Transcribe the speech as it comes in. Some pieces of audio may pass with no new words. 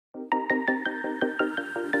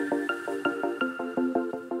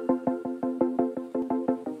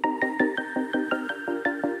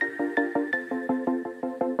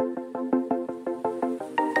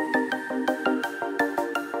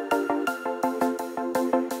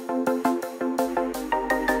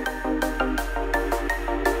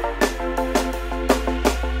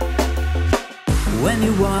when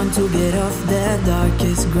you want to get off the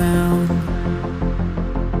darkest ground,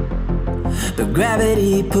 but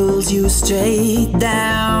gravity pulls you straight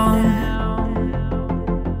down.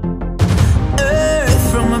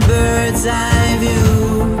 Earth from a bird's eye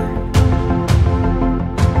view.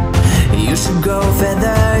 You should grow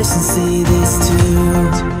feathers and see this too.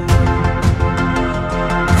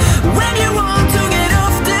 When you want to get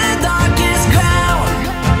off the darkest ground,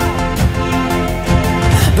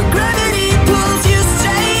 but gravity pulls you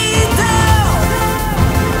straight down.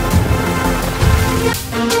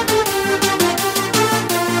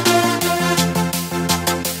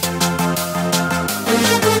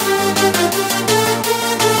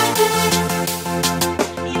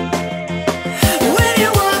 When you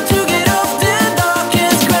want to get off the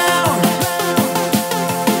darkest ground,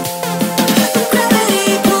 but gravity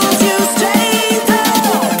pulls you straight down.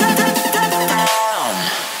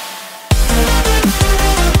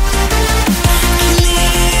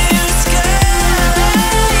 Clear sky.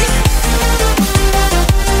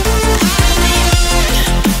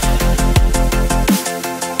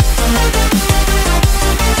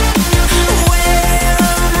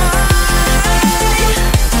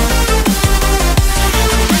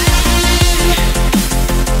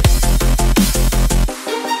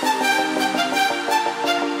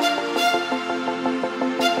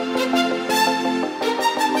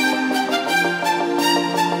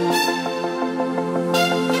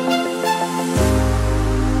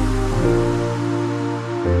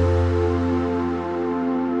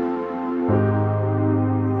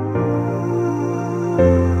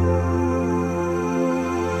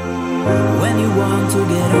 When you want to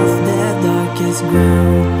get off the darkest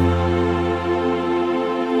ground,